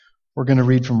We're going to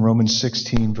read from Romans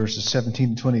 16, verses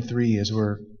 17 to 23, as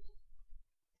we're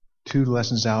 2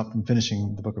 lessons out from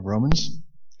finishing the book of Romans.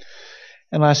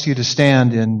 And I'll ask you to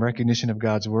stand in recognition of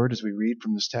God's word as we read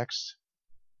from this text.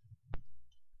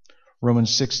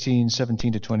 Romans 16,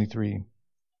 17 to 23.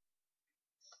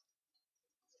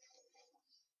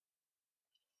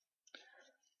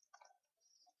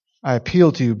 I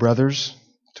appeal to you, brothers,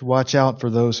 to watch out for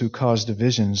those who cause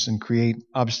divisions and create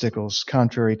obstacles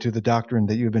contrary to the doctrine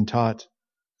that you have been taught.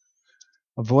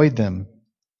 Avoid them,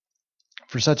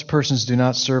 for such persons do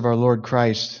not serve our Lord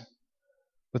Christ,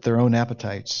 but their own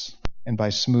appetites, and by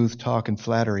smooth talk and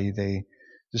flattery they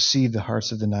deceive the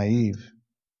hearts of the naive.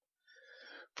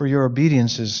 For your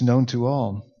obedience is known to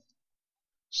all,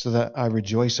 so that I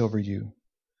rejoice over you.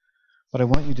 But I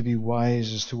want you to be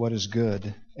wise as to what is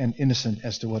good, and innocent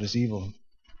as to what is evil.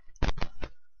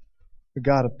 The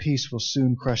God of peace will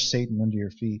soon crush Satan under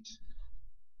your feet.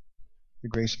 The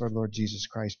grace of our Lord Jesus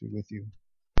Christ be with you.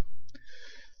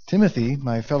 Timothy,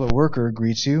 my fellow worker,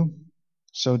 greets you.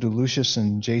 So do Lucius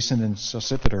and Jason and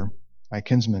Sosipater, my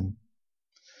kinsmen.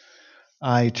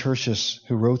 I, Tertius,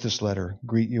 who wrote this letter,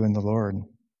 greet you in the Lord.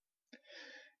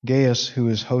 Gaius, who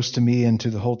is host to me and to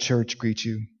the whole church, greets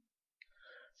you.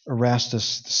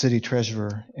 Erastus, the city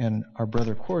treasurer, and our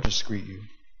brother Quartus greet you.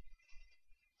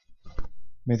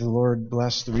 May the Lord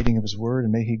bless the reading of his word,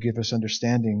 and may he give us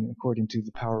understanding according to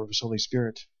the power of his Holy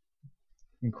Spirit.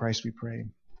 In Christ we pray.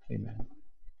 Amen.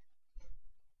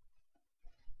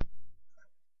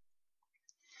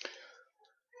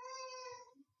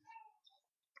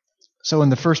 So in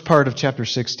the first part of chapter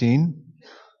 16,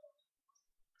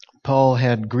 Paul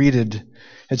had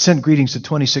sent greetings to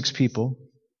 26 people,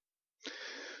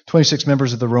 26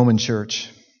 members of the Roman church,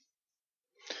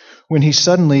 when he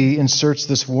suddenly inserts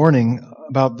this warning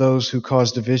about those who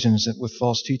cause divisions with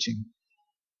false teaching.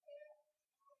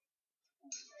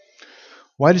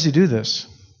 Why does he do this?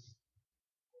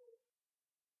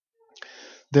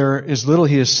 There is little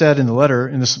he has said in the letter,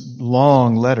 in this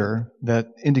long letter, that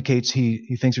indicates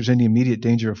he thinks there's any immediate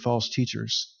danger of false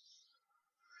teachers.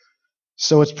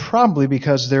 So it's probably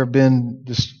because there have been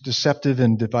deceptive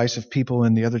and divisive people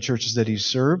in the other churches that he's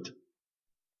served.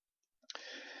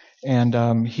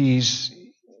 And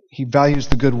he values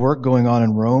the good work going on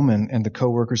in Rome and the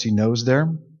co-workers he knows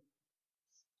there.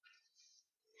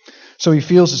 So he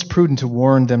feels it's prudent to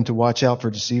warn them to watch out for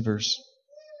deceivers.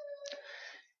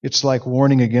 It's like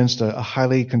warning against a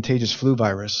highly contagious flu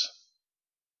virus.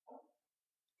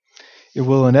 It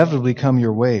will inevitably come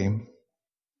your way,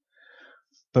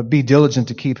 but be diligent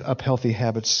to keep up healthy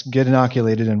habits, get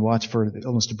inoculated, and watch for the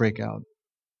illness to break out.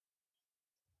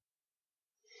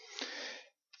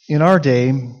 In our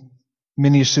day,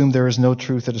 many assume there is no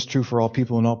truth that is true for all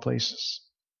people in all places.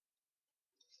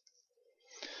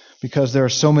 Because there are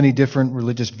so many different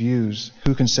religious views,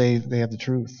 who can say they have the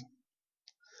truth?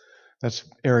 That's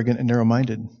arrogant and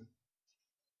narrow-minded.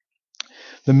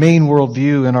 The main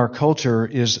worldview in our culture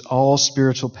is all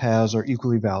spiritual paths are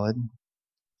equally valid.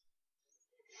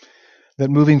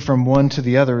 That moving from one to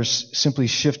the other is simply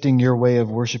shifting your way of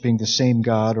worshiping the same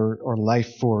God or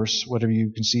life force, whatever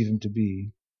you conceive him to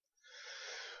be.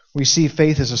 We see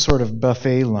faith as a sort of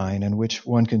buffet line in which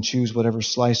one can choose whatever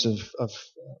slice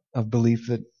of belief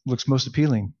that looks most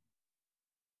appealing.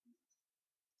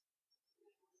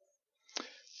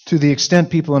 To the extent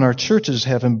people in our churches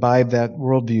have imbibed that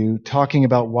worldview, talking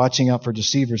about watching out for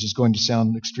deceivers is going to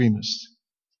sound extremist,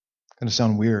 going to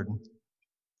sound weird.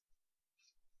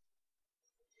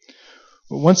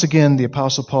 But once again, the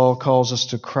Apostle Paul calls us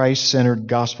to Christ-centered,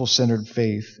 gospel-centered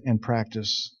faith and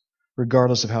practice,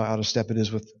 regardless of how out of step it is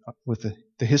with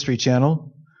the History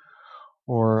Channel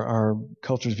or our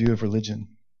culture's view of religion.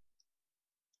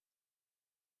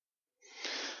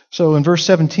 So in verse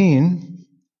 17,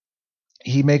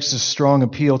 he makes a strong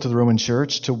appeal to the Roman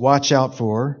church to watch out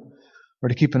for, or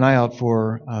to keep an eye out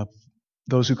for,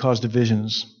 those who cause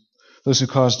divisions, those who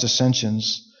cause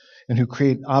dissensions, and who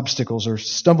create obstacles or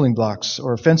stumbling blocks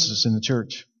or offenses in the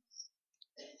church.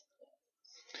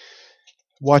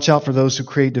 Watch out for those who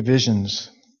create divisions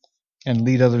and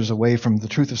lead others away from the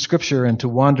truth of Scripture and to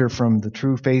wander from the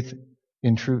true faith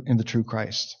in the true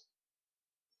Christ.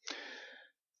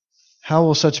 How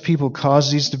will such people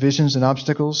cause these divisions and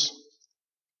obstacles?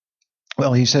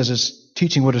 Well, he says it's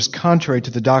teaching what is contrary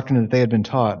to the doctrine that they had been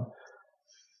taught.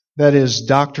 That is,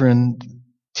 doctrine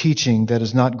teaching that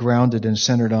is not grounded and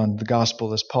centered on the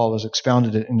gospel as Paul has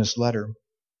expounded it in this letter.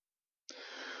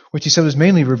 Which he said was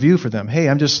mainly review for them.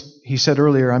 Hey, he said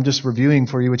earlier, I'm just reviewing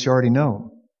for you what you already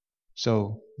know.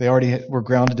 So they already were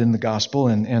grounded in the gospel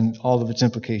and all of its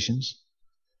implications.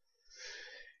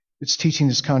 It's teaching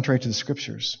that's contrary to the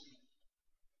Scriptures.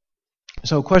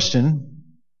 So, question,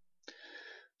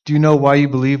 do you know why you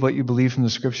believe what you believe from the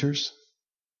Scriptures?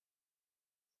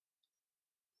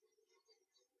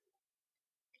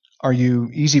 Are you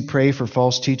easy prey for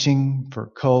false teaching, for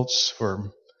cults,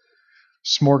 for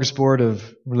smorgasbord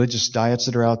of religious diets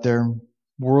that are out there,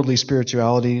 worldly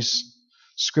spiritualities,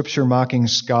 Scripture-mocking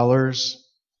scholars,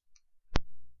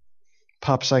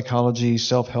 pop psychology,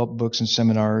 self-help books and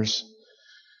seminars,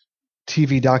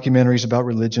 TV documentaries about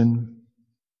religion?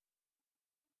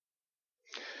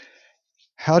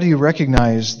 How do you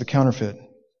recognize the counterfeit?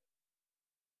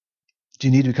 Do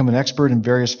you need to become an expert in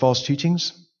various false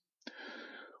teachings?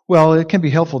 Well, it can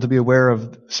be helpful to be aware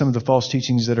of some of the false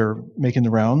teachings that are making the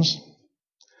rounds.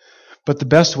 But the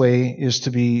best way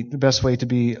to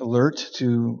be alert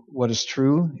to what is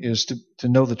true is to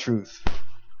know the truth,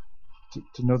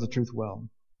 to know the truth well.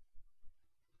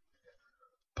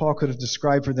 Paul could have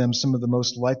described for them some of the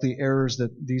most likely errors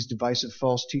that these divisive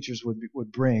false teachers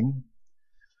would bring,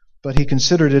 but he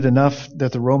considered it enough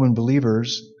that the Roman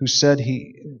believers,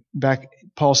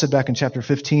 Paul said back in chapter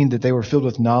 15 that they were filled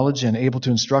with knowledge and able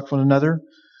to instruct one another,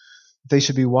 they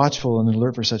should be watchful and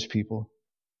alert for such people.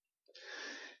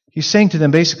 He's saying to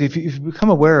them basically, if you become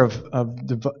aware of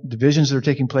divisions that are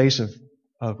taking place, of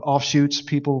offshoots,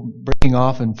 people breaking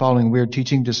off and following weird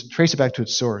teaching, just trace it back to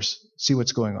its source, see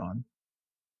what's going on.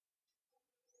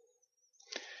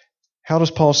 How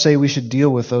does Paul say we should deal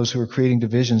with those who are creating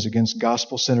divisions against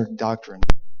gospel-centered doctrine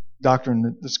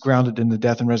that's grounded in the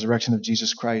death and resurrection of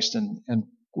Jesus Christ and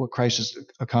what Christ has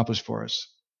accomplished for us?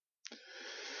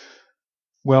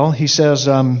 Well, he says,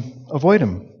 avoid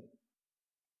them.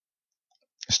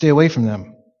 Stay away from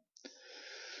them.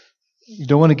 You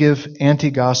don't want to give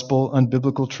anti-gospel,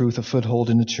 unbiblical truth a foothold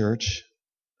in the church.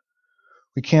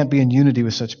 We can't be in unity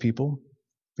with such people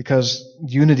because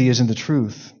unity is in the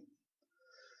truth.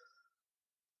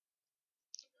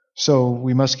 So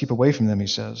we must keep away from them, he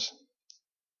says.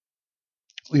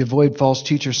 We avoid false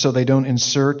teachers so they don't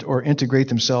insert or integrate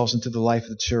themselves into the life of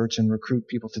the church and recruit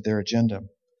people to their agenda.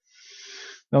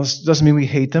 Now, this doesn't mean we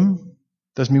hate them,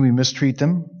 doesn't mean we mistreat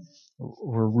them,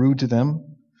 or rude to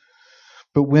them.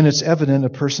 But when it's evident a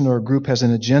person or a group has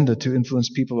an agenda to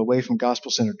influence people away from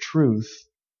gospel-centered truth,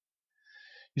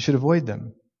 you should avoid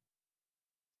them.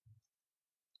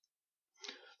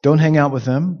 Don't hang out with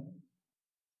them.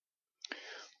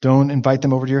 Don't invite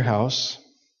them over to your house.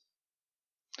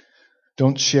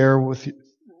 Don't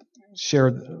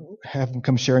have them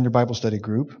come share in your Bible study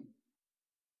group.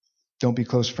 Don't be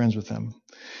close friends with them.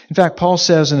 In fact, Paul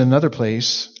says in another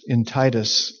place in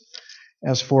Titus,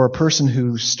 as for a person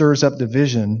who stirs up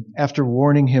division, after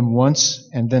warning him once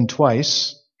and then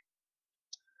twice,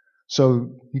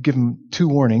 so you give them 2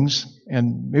 warnings,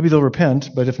 and maybe they'll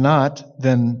repent, but if not,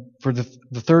 then for the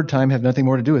third time, have nothing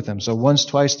more to do with them. So once,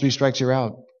 twice, 3 strikes, you're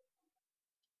out.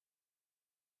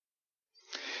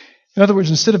 In other words,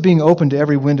 instead of being open to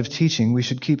every wind of teaching, we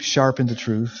should keep sharp in the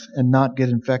truth and not get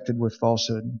infected with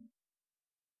falsehood.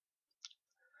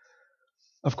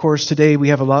 Of course, today we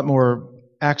have a lot more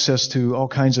access to all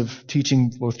kinds of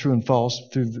teaching, both true and false,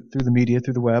 through the media,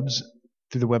 through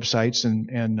the websites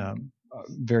and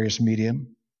various media.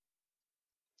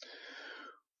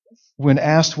 When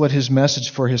asked what his message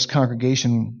for his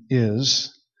congregation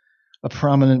is, a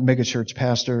prominent megachurch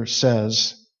pastor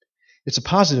says, it's a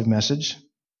positive message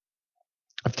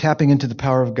of tapping into the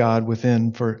power of God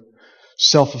within for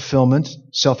self-fulfillment,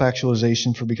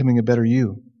 self-actualization, for becoming a better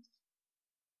you.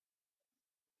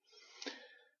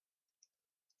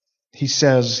 He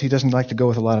says he doesn't like to go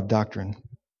with a lot of doctrine.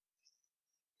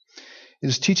 It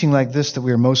is teaching like this that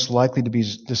we are most likely to be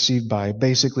deceived by.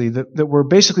 Basically, that we're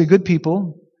basically good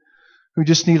people who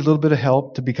just need a little bit of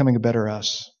help to becoming a better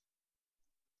us.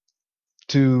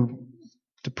 To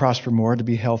prosper more, to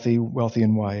be healthy, wealthy,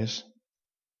 and wise.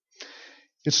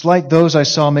 It's like those I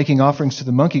saw making offerings to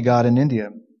the monkey god in India.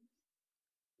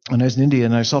 When I was in India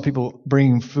and I saw people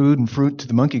bringing food and fruit to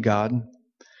the monkey god,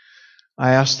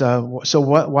 I asked,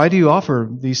 why do you offer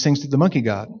these things to the monkey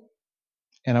god?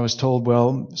 And I was told,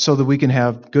 well, so that we can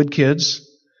have good kids,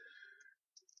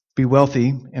 be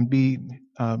wealthy, and be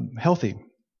healthy.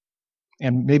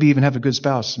 And maybe even have a good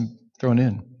spouse thrown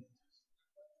in.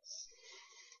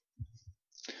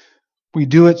 We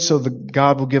do it so that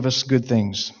God will give us good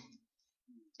things.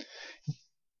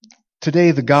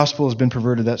 Today, the gospel has been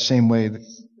perverted that same way.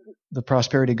 The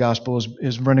prosperity gospel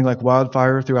is running like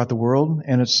wildfire throughout the world,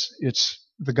 and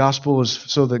the gospel is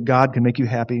so that God can make you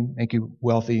happy, make you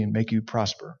wealthy, and make you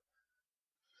prosper.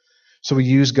 So we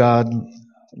use God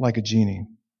like a genie.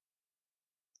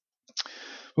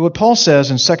 But what Paul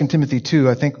says in 2 Timothy 2,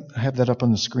 I think I have that up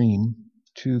on the screen,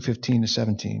 2:15 to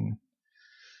 17.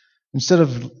 Instead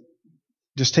of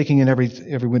just taking in every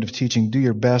wind of teaching, do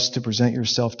your best to present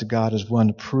yourself to God as one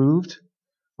approved,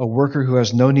 a worker who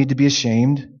has no need to be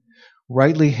ashamed,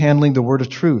 rightly handling the word of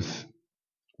truth.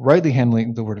 Rightly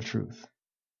handling the word of truth.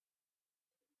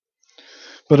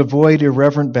 But avoid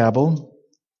irreverent babble,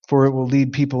 for it will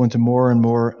lead people into more and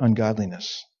more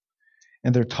ungodliness,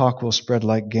 and their talk will spread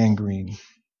like gangrene.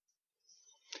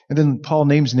 And then Paul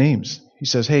names names. He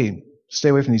says, hey, stay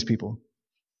away from these people.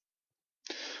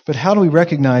 But how do we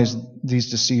recognize these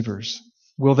deceivers?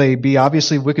 Will they be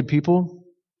obviously wicked people?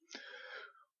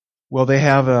 Will they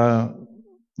have a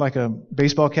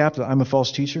baseball cap that I'm a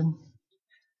false teacher?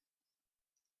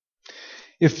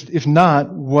 If not,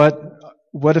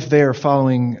 what if they are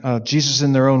following Jesus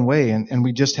in their own way and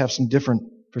we just have some different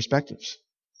perspectives?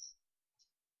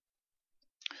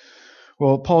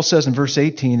 Well, Paul says in verse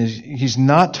 18, he's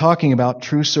not talking about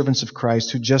true servants of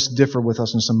Christ who just differ with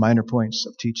us on some minor points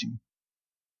of teaching.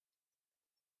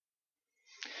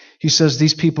 He says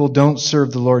these people don't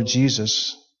serve the Lord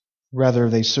Jesus. Rather,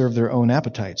 they serve their own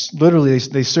appetites. Literally,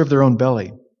 they serve their own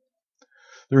belly.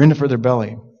 They're in it for their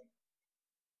belly.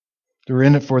 They're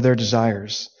in it for their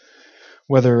desires.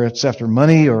 Whether it's after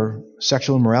money or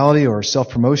sexual immorality or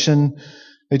self-promotion,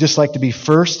 they just like to be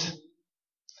first.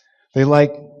 They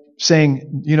like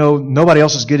saying, nobody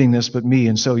else is getting this but me,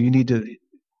 and so you need to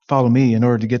follow me in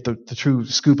order to get the true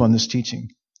scoop on this teaching.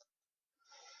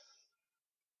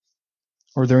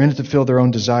 Or they're in it to fill their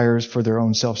own desires for their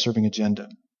own self-serving agenda.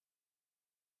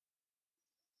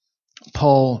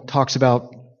 Paul talks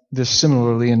about this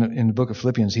similarly in the book of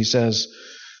Philippians. He says,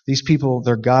 these people,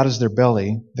 their God is their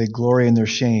belly. They glory in their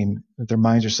shame, that their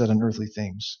minds are set on earthly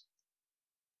things.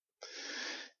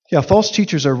 Yeah, false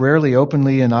teachers are rarely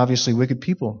openly and obviously wicked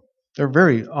people. They're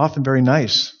very often very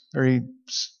nice,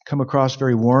 come across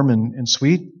very warm and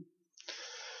sweet.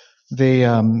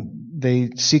 They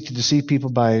seek to deceive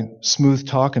people by smooth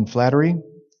talk and flattery.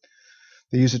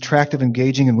 They use attractive,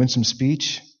 engaging, and winsome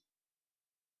speech.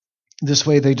 This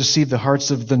way they deceive the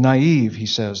hearts of the naive, he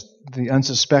says, the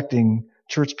unsuspecting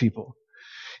church people.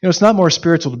 It's not more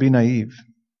spiritual to be naive.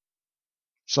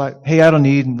 It's like, hey, I don't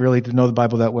need really to know the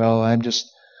Bible that well. I'm just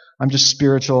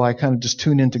spiritual. I kind of just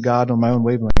tune into God on my own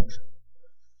wavelength.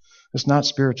 It's not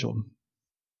spiritual.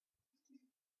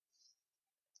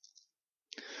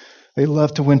 They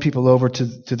love to win people over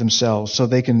to themselves so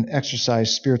they can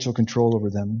exercise spiritual control over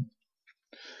them.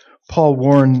 Paul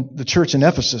warned the church in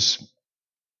Ephesus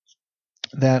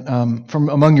that from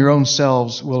among your own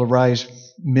selves will arise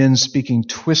men speaking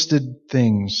twisted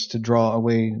things to draw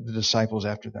away the disciples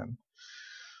after them.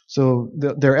 So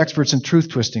they're experts in truth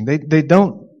twisting. They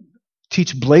don't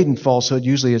teach blatant falsehood.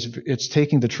 Usually it's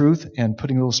taking the truth and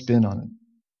putting a little spin on it,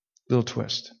 a little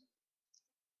twist.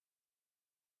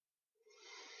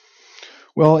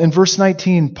 Well, in verse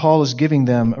 19, Paul is giving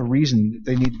them a reason that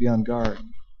they need to be on guard.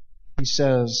 He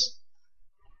says,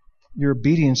 your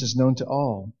obedience is known to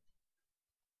all,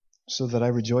 so that I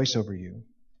rejoice over you.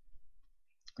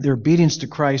 Their obedience to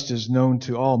Christ is known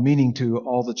to all, meaning to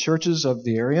all the churches of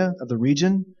the area, of the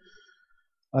region,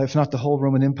 if not the whole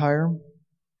Roman Empire. In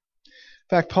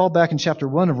fact, Paul, back in chapter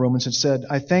 1 of Romans, had said,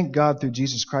 I thank God through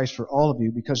Jesus Christ for all of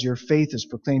you, because your faith is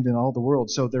proclaimed in all the world.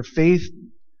 So their faith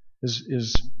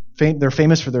they're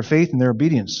famous for their faith and their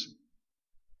obedience.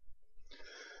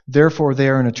 Therefore, they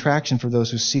are an attraction for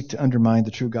those who seek to undermine the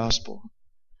true gospel.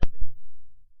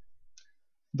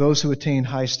 Those who attain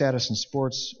high status in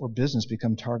sports or business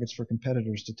become targets for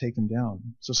competitors to take them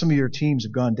down. So some of your teams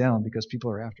have gone down because people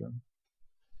are after them.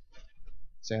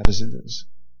 Sad as it is.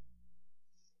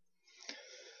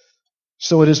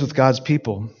 So it is with God's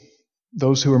people.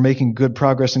 Those who are making good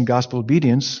progress in gospel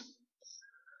obedience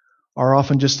are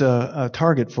often just a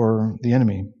target for the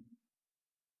enemy.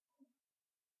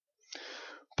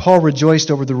 Paul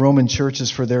rejoiced over the Roman churches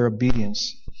for their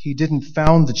obedience. He didn't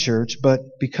found the church, but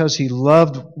because he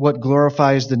loved what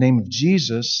glorifies the name of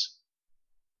Jesus,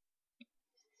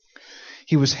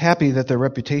 he was happy that their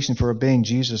reputation for obeying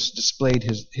Jesus displayed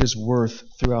his worth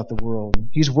throughout the world.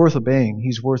 He's worth obeying.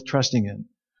 He's worth trusting in.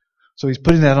 So he's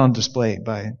putting that on display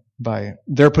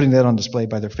they're putting that on display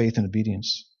by their faith and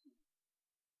obedience.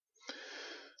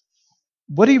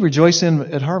 What do you rejoice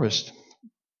in at Harvest?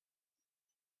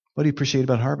 What do you appreciate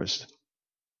about Harvest?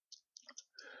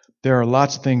 There are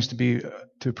lots of things to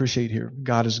appreciate here.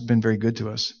 God has been very good to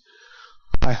us.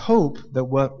 I hope that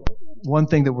one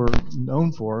thing that we're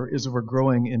known for is that we're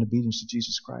growing in obedience to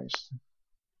Jesus Christ.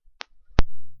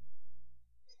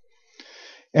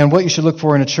 And what you should look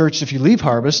for in a church if you leave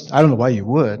Harvest, I don't know why you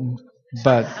would,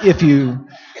 but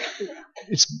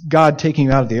it's God taking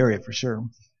you out of the area for sure.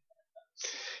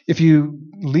 If you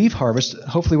leave Harvest,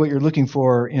 hopefully what you're looking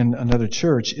for in another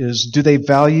church is, do they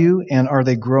value and are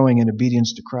they growing in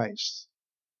obedience to Christ?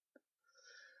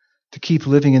 To keep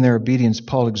living in their obedience,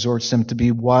 Paul exhorts them to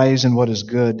be wise in what is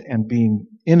good and being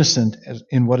innocent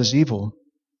in what is evil.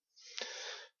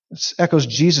 This echoes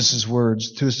Jesus'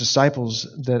 words to his disciples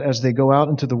that as they go out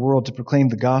into the world to proclaim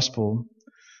the gospel,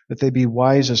 that they be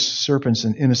wise as serpents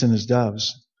and innocent as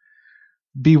doves.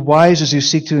 Be wise as you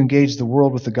seek to engage the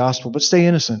world with the gospel, but stay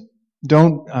innocent.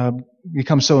 Don't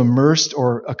become so immersed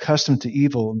or accustomed to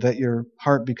evil that your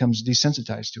heart becomes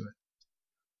desensitized to it.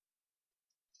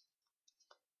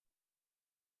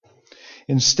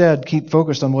 Instead, keep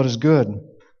focused on what is good.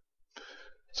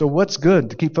 So what's good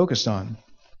to keep focused on?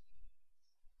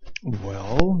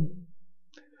 Well,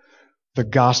 the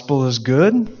gospel is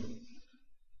good.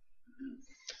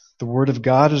 The word of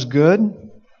God is good.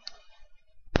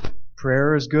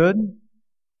 Prayer is good.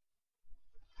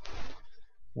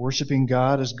 Worshiping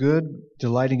God is good.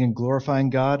 Delighting and glorifying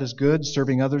God is good.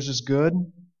 Serving others is good.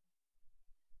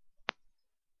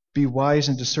 Be wise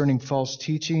in discerning false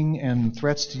teaching and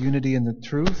threats to unity in the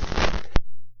truth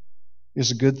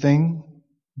is a good thing.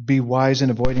 Be wise in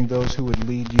avoiding those who would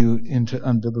lead you into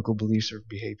unbiblical beliefs or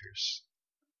behaviors.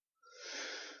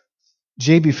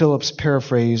 J.B. Phillips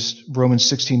paraphrased Romans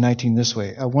 16:19 this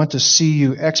way: I want to see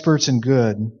you experts in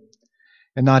good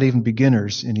and not even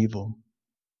beginners in evil.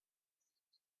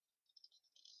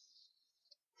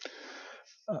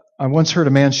 I once heard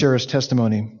a man share his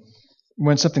testimony. It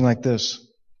went something like this.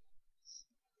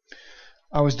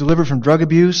 I was delivered from drug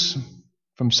abuse,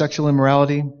 from sexual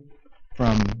immorality,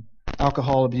 from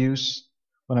alcohol abuse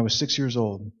when I was 6 years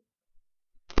old.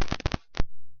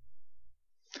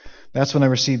 That's when I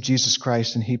received Jesus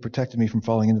Christ, and He protected me from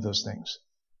falling into those things.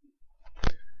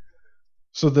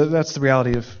 So that's the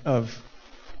reality of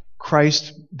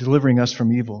Christ delivering us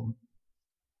from evil.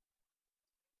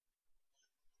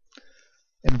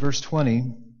 In verse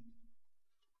 20,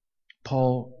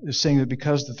 Paul is saying that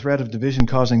because the threat of division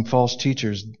causing false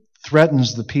teachers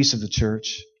threatens the peace of the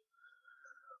church,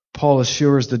 Paul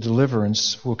assures the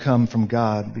deliverance will come from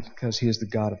God because He is the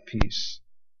God of peace.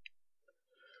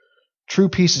 True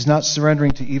peace is not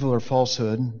surrendering to evil or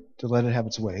falsehood to let it have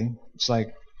its way. It's like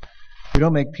we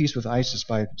don't make peace with ISIS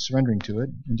by surrendering to it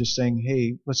and just saying,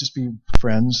 hey, let's just be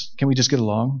friends. Can we just get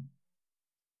along?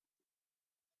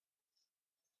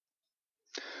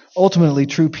 Ultimately,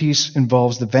 true peace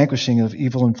involves the vanquishing of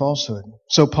evil and falsehood.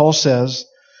 So Paul says,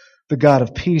 the God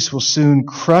of peace will soon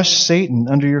crush Satan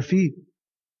under your feet.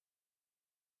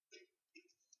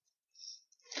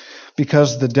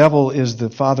 Because the devil is the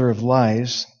father of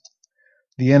lies,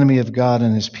 the enemy of God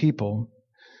and His people,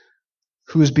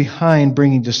 who is behind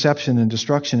bringing deception and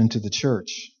destruction into the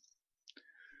church.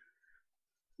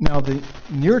 Now, the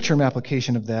near-term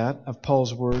application of that, of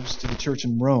Paul's words to the church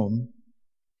in Rome,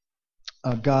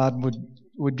 God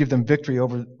would give them victory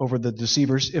over the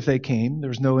deceivers if they came. There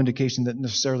was no indication that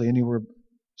necessarily any were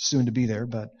soon to be there,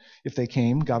 but if they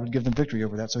came, God would give them victory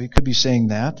over that. So He could be saying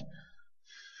that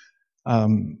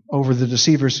over the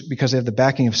deceivers because they have the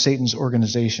backing of Satan's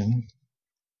organization.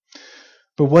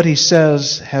 But what He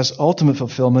says has ultimate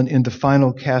fulfillment in the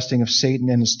final casting of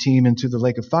Satan and his team into the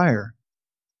lake of fire,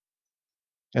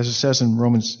 as it says in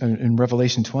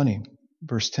Revelation 20,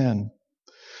 verse 10.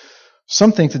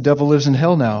 Some think the devil lives in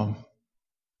hell now.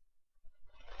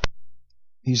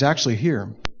 He's actually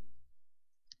here.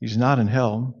 He's not in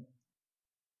hell.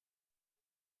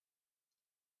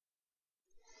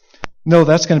 No,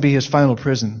 that's going to be his final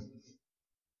prison.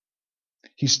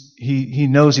 He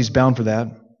knows he's bound for that,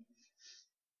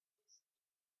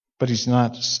 but he's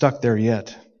not stuck there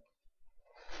yet.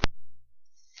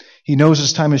 He knows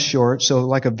his time is short, so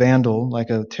like a vandal, like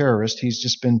a terrorist, he's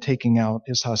just been taking out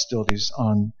his hostilities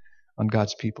on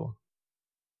God's people.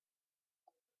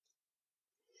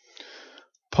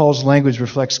 Paul's language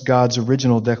reflects God's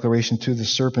original declaration to the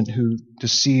serpent who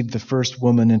deceived the first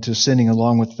woman into sinning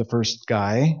along with the first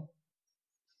guy,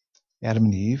 Adam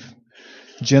and Eve.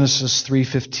 Genesis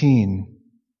 3:15.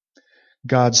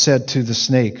 God said to the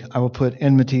snake, I will put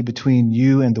enmity between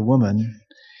you and the woman,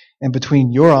 and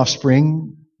between your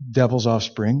offspring, devil's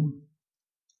offspring,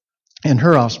 and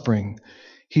her offspring.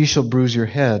 He shall bruise your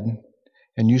head,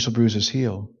 and you shall bruise his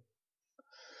heel.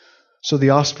 So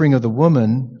the offspring of the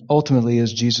woman ultimately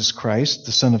is Jesus Christ,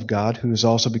 the Son of God, who has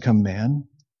also become man.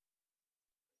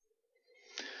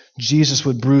 Jesus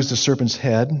would bruise the serpent's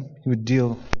head. He would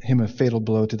deal him a fatal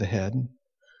blow to the head.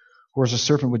 Whereas a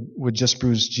serpent would just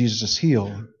bruise Jesus'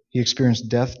 heel. He experienced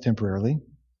death temporarily.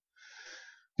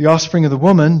 The offspring of the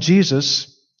woman,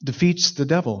 Jesus, defeats the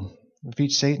devil,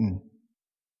 defeats Satan.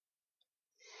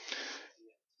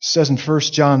 says in 1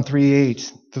 John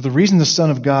 3:8 that the reason the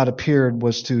Son of God appeared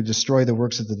was to destroy the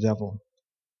works of the devil.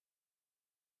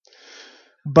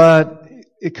 But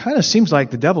it kind of seems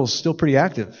like the devil's still pretty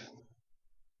active.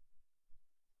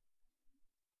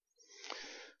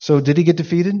 So did he get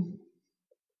defeated?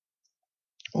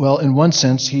 Well, in one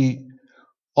sense, he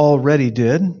already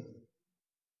did.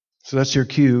 So that's your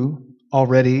cue,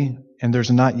 already, and there's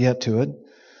a not yet to it.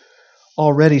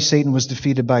 Already Satan was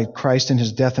defeated by Christ in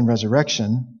his death and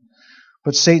resurrection,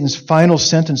 but Satan's final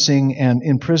sentencing and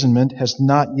imprisonment has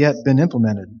not yet been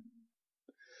implemented.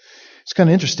 It's kind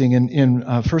of interesting. In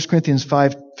 1 Corinthians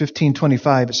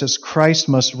 5:15-25, it says, Christ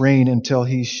must reign until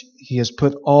he has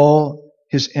put all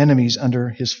his enemies under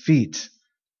his feet.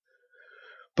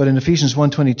 But in Ephesians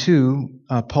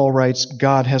 1:22, Paul writes,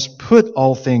 God has put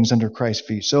all things under Christ's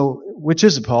feet. So which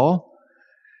is it, Paul?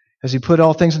 Has he put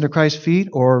all things under Christ's feet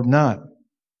or not?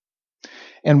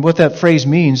 And what that phrase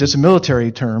means, it's a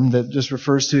military term that just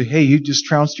refers to, hey, you just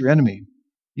trounced your enemy.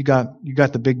 You got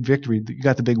the big victory. You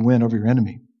got the big win over your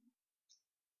enemy.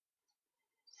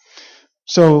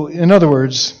 So, in other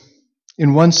words,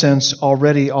 in one sense,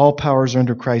 already all powers are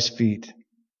under Christ's feet.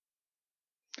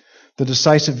 The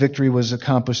decisive victory was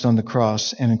accomplished on the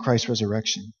cross and in Christ's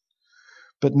resurrection.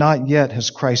 But not yet has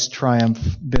Christ's triumph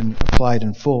been applied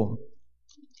in full.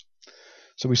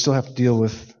 So we still have to deal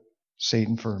with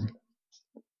Satan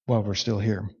while we're still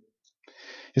here.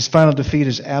 His final defeat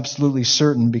is absolutely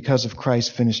certain because of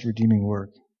Christ's finished redeeming work.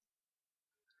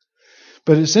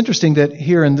 But it's interesting that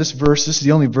here in this verse, this is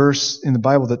the only verse in the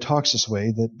Bible that talks this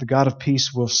way, that the God of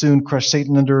peace will soon crush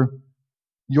Satan under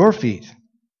your feet.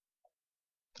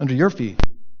 Under your feet.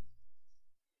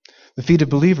 The feet of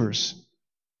believers.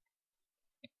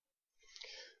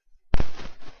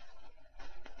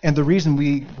 And the reason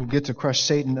we will get to crush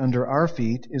Satan under our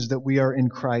feet is that we are in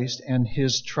Christ and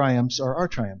his triumphs are our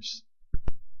triumphs.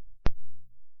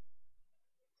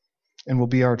 And will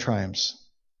be our triumphs.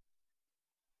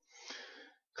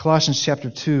 Colossians chapter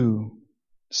 2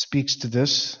 speaks to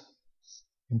this,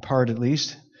 in part at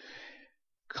least.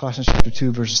 Colossians chapter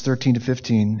 2, verses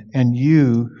 13-15. And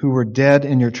you who were dead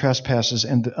in your trespasses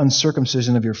and the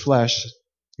uncircumcision of your flesh,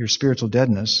 your spiritual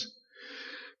deadness,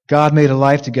 God made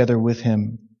alive together with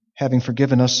him, having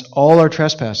forgiven us all our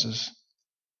trespasses,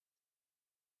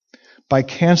 by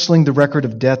canceling the record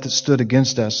of debt that stood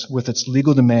against us with its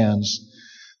legal demands.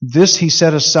 This he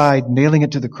set aside, nailing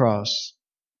it to the cross.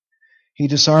 He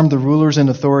disarmed the rulers and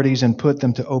authorities and put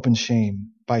them to open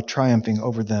shame by triumphing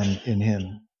over them in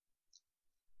him.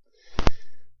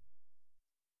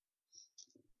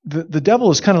 The devil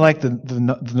is kind of like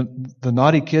the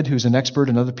naughty kid who's an expert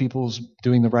in other people's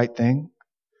doing the right thing.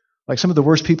 Like some of the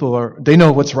worst people they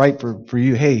know what's right for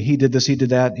you. Hey, he did this, he did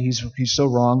that, he's so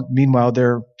wrong. Meanwhile,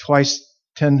 they're twice,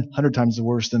 10, 100 times the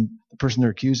worse than the person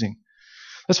they're accusing.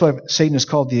 That's why Satan is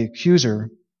called the accuser.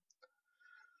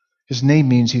 His name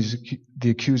means he's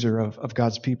the accuser of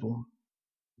God's people.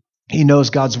 He knows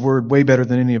God's word way better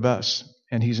than any of us,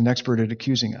 and he's an expert at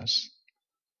accusing us.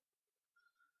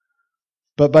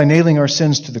 But by nailing our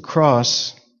sins to the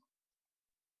cross,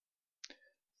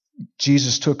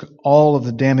 Jesus took all of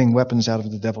the damning weapons out of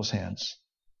the devil's hands.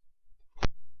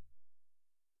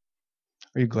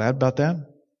 Are you glad about that?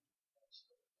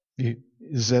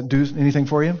 Does that do anything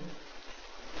for you?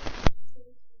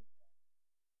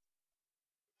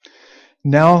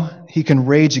 Now he can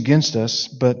rage against us,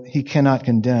 but he cannot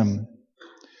condemn.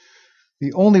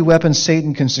 The only weapon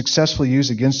Satan can successfully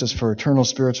use against us for eternal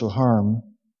spiritual harm,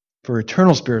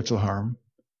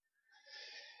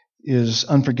 is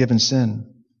unforgiven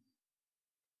sin.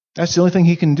 That's the only thing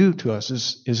he can do to us,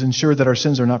 is ensure that our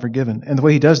sins are not forgiven. And the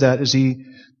way he does that is he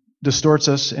distorts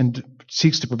us and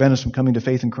seeks to prevent us from coming to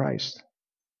faith in Christ.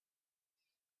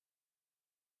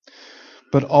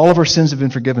 But all of our sins have been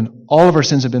forgiven. All of our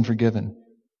sins have been forgiven.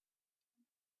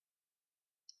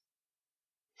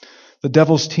 The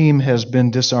devil's team has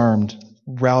been disarmed,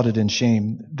 routed in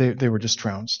shame. They were just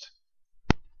trounced.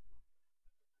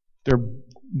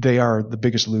 They are the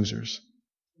biggest losers.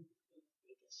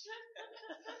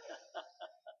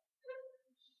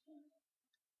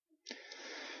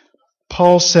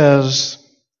 Paul says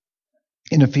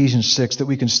in Ephesians 6 that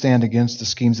we can stand against the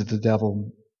schemes of the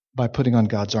devil by putting on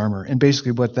God's armor. And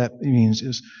basically what that means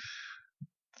is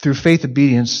through faith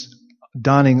obedience,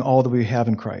 donning all that we have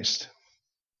in Christ.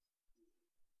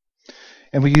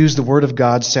 And we use the Word of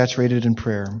God saturated in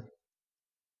prayer.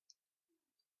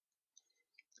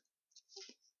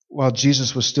 While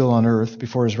Jesus was still on earth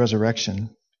before his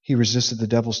resurrection, he resisted the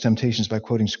devil's temptations by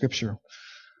quoting Scripture.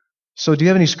 So do you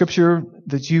have any Scripture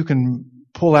that you can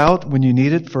pull out when you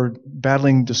need it for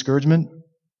battling discouragement,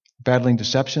 battling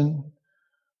deception,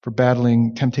 for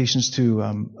battling temptations to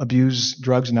abuse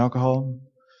drugs and alcohol?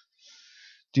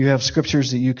 Do you have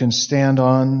scriptures that you can stand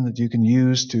on, that you can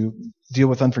use to deal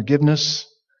with unforgiveness?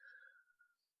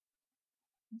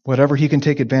 Whatever he can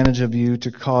take advantage of you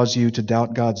to cause you to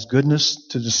doubt God's goodness,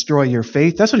 to destroy your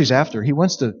faith. That's what he's after. He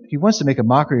wants to make a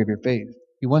mockery of your faith.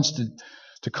 He wants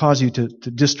to cause you to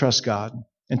distrust God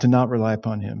and to not rely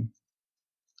upon him.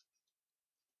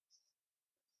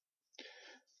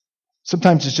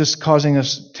 Sometimes it's just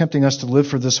tempting us to live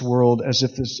for this world as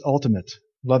if it's ultimate,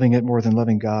 loving it more than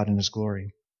loving God and his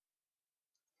glory.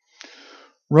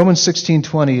 Romans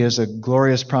 16:20 is a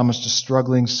glorious promise to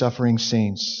struggling, suffering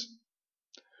saints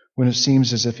when it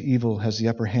seems as if evil has the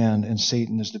upper hand and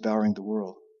Satan is devouring the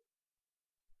world.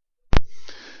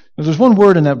 Now, there's one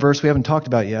word in that verse we haven't talked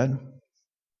about yet,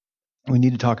 we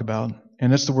need to talk about,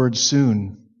 and it's the word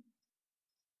soon.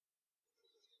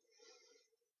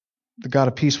 The God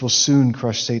of peace will soon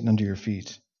crush Satan under your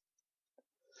feet.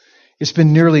 It's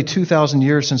been nearly 2,000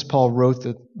 years since Paul wrote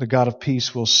that the God of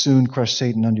peace will soon crush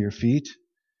Satan under your feet.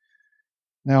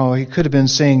 Now, he could have been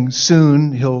saying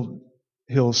soon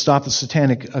he'll stop the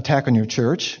satanic attack on your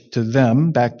church to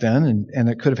them back then, and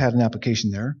it could have had an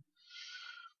application there.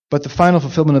 But the final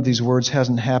fulfillment of these words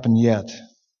hasn't happened yet.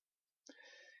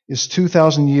 Is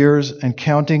 2,000 years and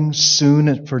counting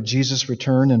soon for Jesus'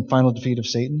 return and final defeat of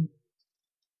Satan?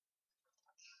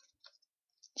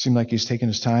 Seemed like he's taking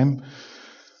his time.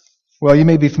 Well, you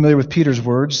may be familiar with Peter's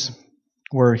words,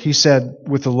 where he said,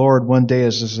 with the Lord, 1 day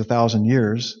is as 1,000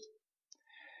 years,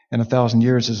 and 1,000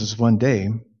 years is as 1 day.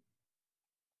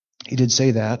 He did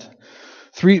say that.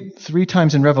 Three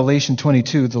times in Revelation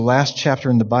 22, the last chapter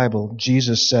in the Bible,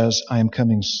 Jesus says, I am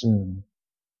coming soon.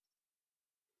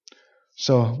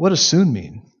 So, what does soon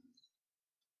mean?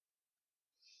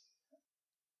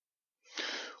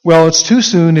 Well, it's too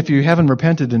soon if you haven't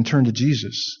repented and turned to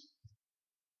Jesus,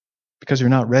 because you're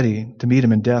not ready to meet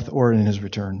him in death or in his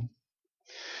return.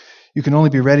 You can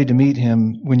only be ready to meet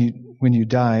him when you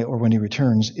die or when he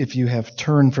returns if you have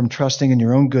turned from trusting in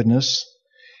your own goodness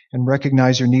and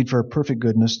recognize your need for a perfect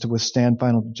goodness to withstand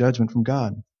final judgment from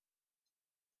God.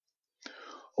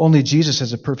 Only Jesus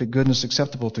has a perfect goodness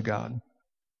acceptable to God.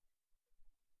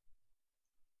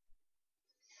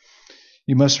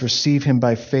 You must receive him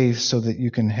by faith so that you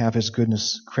can have his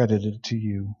goodness credited to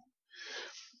you.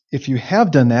 If you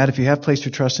have done that, if you have placed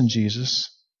your trust in Jesus,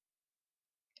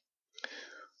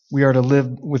 we are to live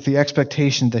with the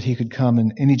expectation that he could come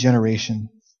in any generation.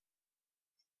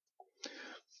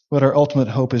 But our ultimate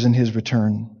hope is in his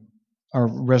return, our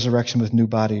resurrection with new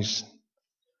bodies,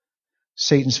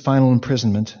 Satan's final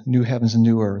imprisonment, new heavens and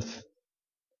new earth.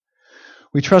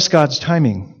 We trust God's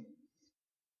timing.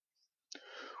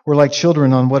 We're like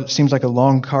children on what seems like a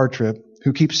long car trip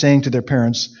who keep saying to their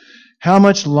parents, how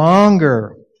much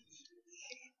longer?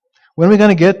 When are we going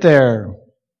to get there?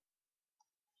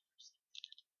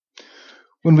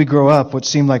 When we grow up, what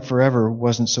seemed like forever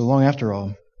wasn't so long after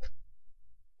all.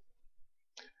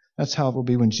 That's how it will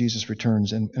be when Jesus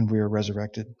returns and we are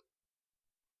resurrected.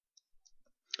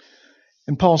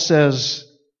 And Paul says,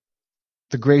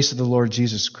 the grace of the Lord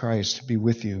Jesus Christ be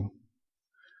with you.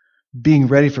 Being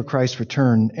ready for Christ's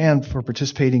return and for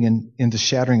participating in the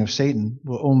shattering of Satan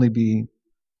will only be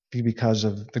because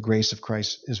of the grace of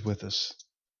Christ is with us.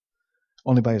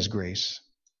 Only by his grace.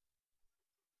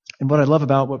 And what I love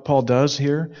about what Paul does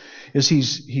here is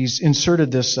he's inserted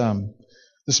this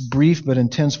brief but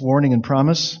intense warning and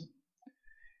promise,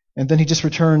 and then he just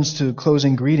returns to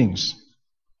closing greetings.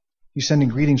 He's sending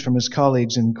greetings from his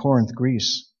colleagues in Corinth,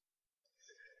 Greece.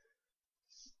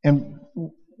 And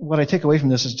what I take away from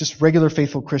this is just regular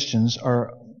faithful Christians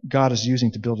God is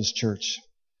using to build his church.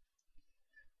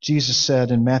 Jesus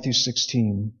said in Matthew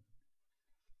 16,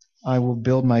 I will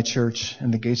build my church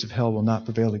and the gates of hell will not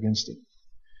prevail against it.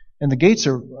 And the gates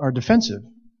are defensive.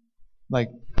 Like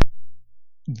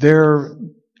they're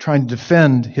trying to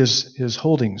defend his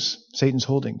holdings, Satan's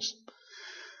holdings.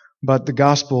 But the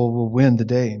gospel will win the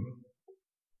day.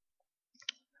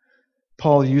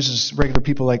 Paul uses regular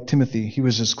people like Timothy. He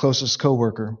was his closest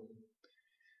co-worker.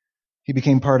 He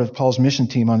became part of Paul's mission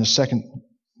team on his second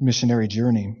missionary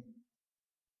journey.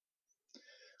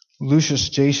 Lucius,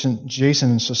 Jason,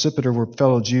 and Sosipater were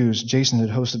fellow Jews. Jason had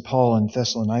hosted Paul in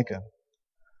Thessalonica.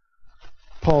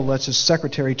 Paul lets his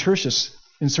secretary Tertius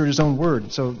insert his own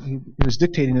word. So he was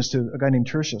dictating this to a guy named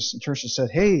Tertius. And Tertius said,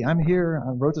 hey, I'm here.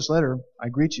 I wrote this letter. I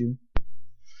greet you.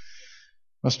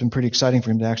 Must have been pretty exciting for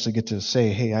him to actually get to say,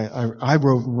 hey, I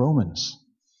wrote Romans.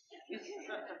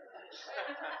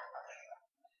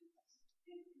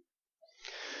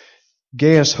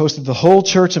 Gaius hosted the whole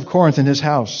church of Corinth in his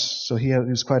house, so he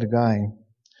was quite a guy.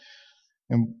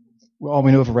 And all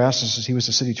we know of Erastus is he was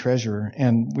the city treasurer,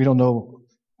 and we don't know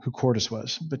who Quartus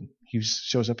was, but he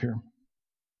shows up here.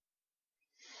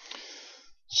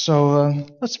 So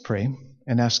let's pray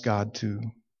and ask God to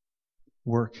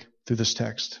work through this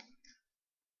text.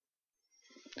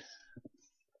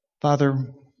 Father,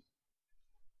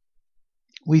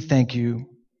 we thank you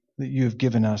that you have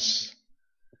given us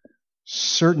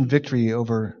certain victory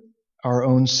over our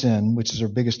own sin, which is our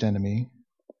biggest enemy,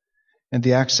 and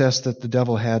the access that the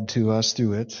devil had to us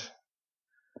through it.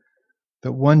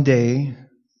 That one day,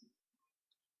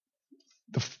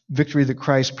 the victory that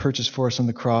Christ purchased for us on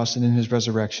the cross and in his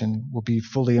resurrection will be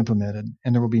fully implemented,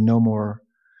 and there will be no more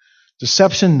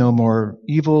deception, no more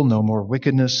evil, no more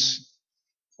wickedness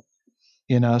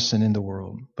in us and in the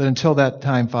world. But until that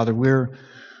time, Father,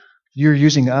 you're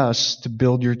using us to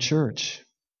build your church.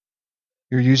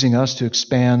 You're using us to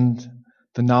expand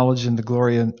the knowledge and the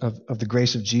glory of the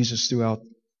grace of Jesus throughout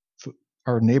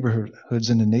our neighborhoods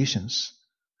and the nations.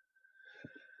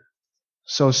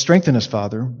 So strengthen us,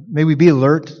 Father. May we be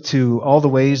alert to all the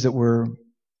ways that we're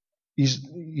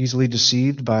easily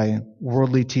deceived by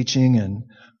worldly teaching and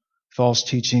false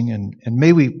teaching. And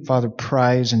may we, Father,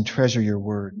 prize and treasure your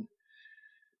word.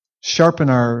 Sharpen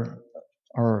our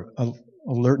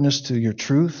alertness to your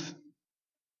truth.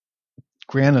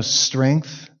 Grant us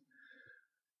strength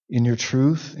in your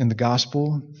truth, in the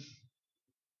gospel,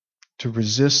 to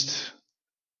resist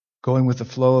going with the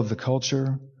flow of the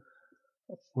culture,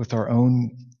 with our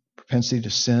own propensity to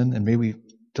sin, and may we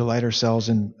delight ourselves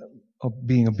in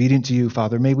being obedient to you,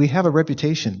 Father. May we have a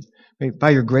reputation. May, by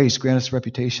your grace, grant us a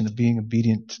reputation of being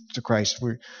obedient to Christ.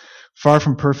 We're far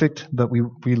from perfect, but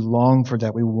we long for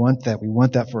that. We want that. We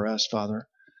want that for us, Father.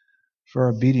 For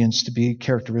our obedience to be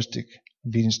characteristic,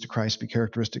 obedience to Christ be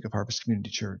characteristic of Harvest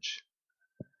Community Church.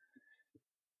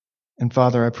 And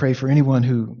Father, I pray for anyone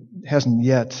who hasn't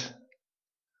yet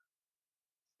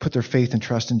put their faith and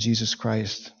trust in Jesus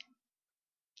Christ,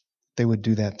 they would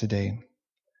do that today.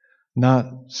 Not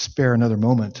spare another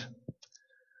moment,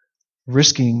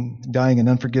 risking dying in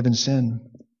unforgiven sin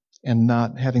and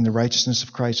not having the righteousness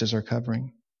of Christ as our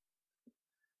covering.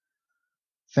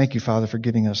 Thank you, Father, for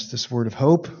giving us this word of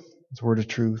hope, this word of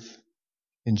truth.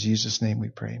 In Jesus' name we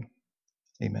pray.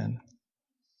 Amen.